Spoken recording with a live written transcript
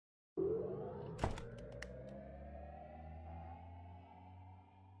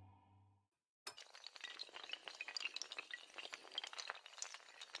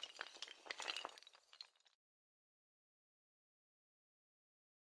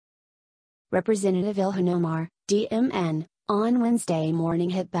Representative Ilhan Omar, DMN, on Wednesday morning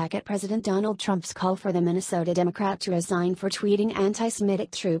hit back at President Donald Trump's call for the Minnesota Democrat to resign for tweeting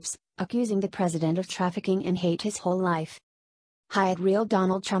anti-Semitic troops, accusing the president of trafficking in hate his whole life. "Hi, real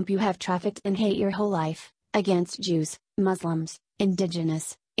Donald Trump, you have trafficked in hate your whole life, against Jews, Muslims,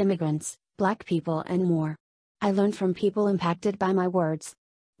 indigenous, immigrants, black people and more. I learned from people impacted by my words.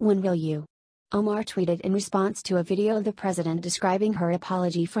 When will you?" Omar tweeted in response to a video of the president describing her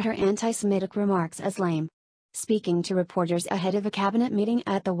apology for her anti-Semitic remarks as lame. Speaking to reporters ahead of a cabinet meeting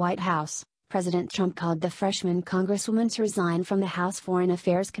at the White House, President Trump called the freshman congresswoman to resign from the House Foreign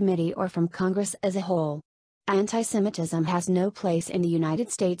Affairs Committee or from Congress as a whole. "Anti-Semitism has no place in the United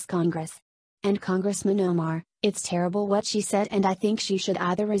States Congress. And Congressman Omar, it's terrible what she said, and I think she should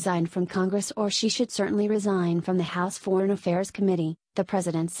either resign from Congress or she should certainly resign from the House Foreign Affairs Committee," the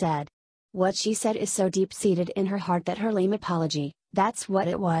president said. "What she said is so deep-seated in her heart that her lame apology, that's what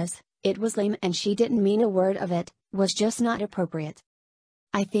it was lame and she didn't mean a word of it, was just not appropriate.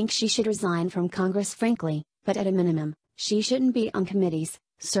 I think she should resign from Congress frankly, but at a minimum, she shouldn't be on committees,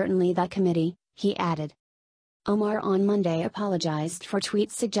 certainly that committee," he added. Omar on Monday apologized for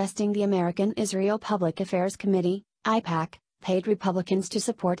tweets suggesting the American Israel Public Affairs Committee, AIPAC, paid Republicans to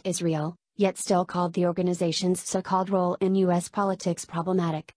support Israel, yet still called the organization's so-called role in U.S. politics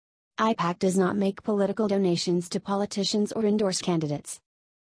problematic. AIPAC does not make political donations to politicians or endorse candidates.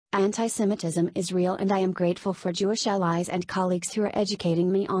 "Anti-Semitism is real and I am grateful for Jewish allies and colleagues who are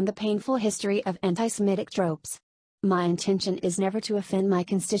educating me on the painful history of anti-Semitic tropes. My intention is never to offend my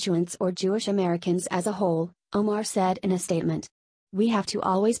constituents or Jewish Americans as a whole," Omar said in a statement. "We have to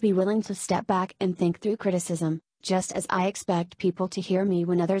always be willing to step back and think through criticism, just as I expect people to hear me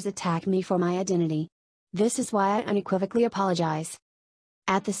when others attack me for my identity. This is why I unequivocally apologize.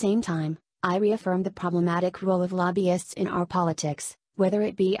 At the same time, I reaffirm the problematic role of lobbyists in our politics, whether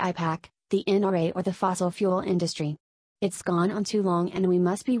it be AIPAC, the NRA or the fossil fuel industry. It's gone on too long and we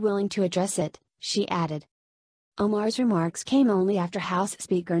must be willing to address it," she added. Omar's remarks came only after House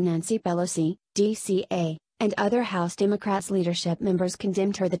Speaker Nancy Pelosi, DCA, and other House Democrats leadership members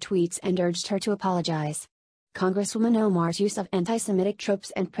condemned the tweets and urged her to apologize. Congresswoman Omar's use of anti-Semitic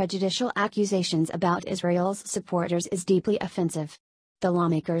tropes and prejudicial accusations about Israel's supporters is deeply offensive, the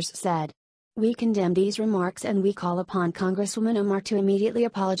lawmakers said. "We condemn these remarks and we call upon Congresswoman Omar to immediately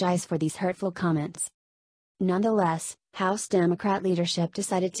apologize for these hurtful comments." Nonetheless, House Democrat leadership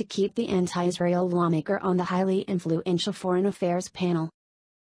decided to keep the anti-Israel lawmaker on the highly influential Foreign Affairs panel.